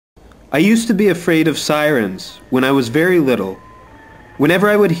I used to be afraid of sirens when I was very little. Whenever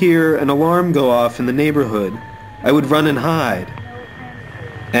I would hear an alarm go off in the neighborhood, I would run and hide.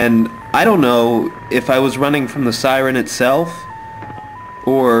 And I don't know if I was running from the siren itself,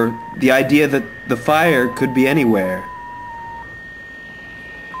 or the idea that the fire could be anywhere.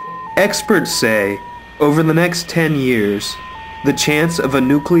 Experts say, over the next 10 years, the chance of a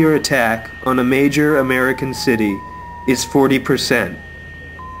nuclear attack on a major American city is 40%.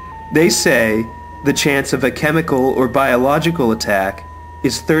 They say the chance of a chemical or biological attack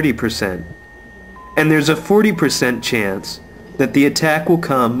is 30%. And there's a 40% chance that the attack will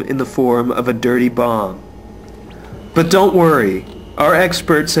come in the form of a dirty bomb. But don't worry, our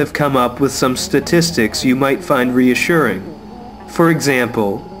experts have come up with some statistics you might find reassuring. For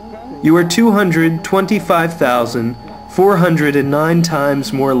example, you are 225,409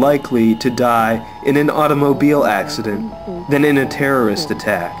 times more likely to die in an automobile accident than in a terrorist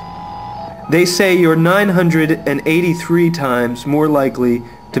attack. They say you're 983 times more likely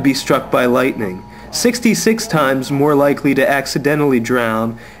to be struck by lightning, 66 times more likely to accidentally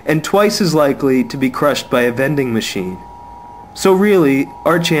drown, and twice as likely to be crushed by a vending machine. So really,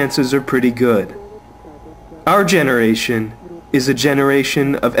 our chances are pretty good. Our generation is a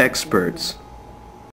generation of experts.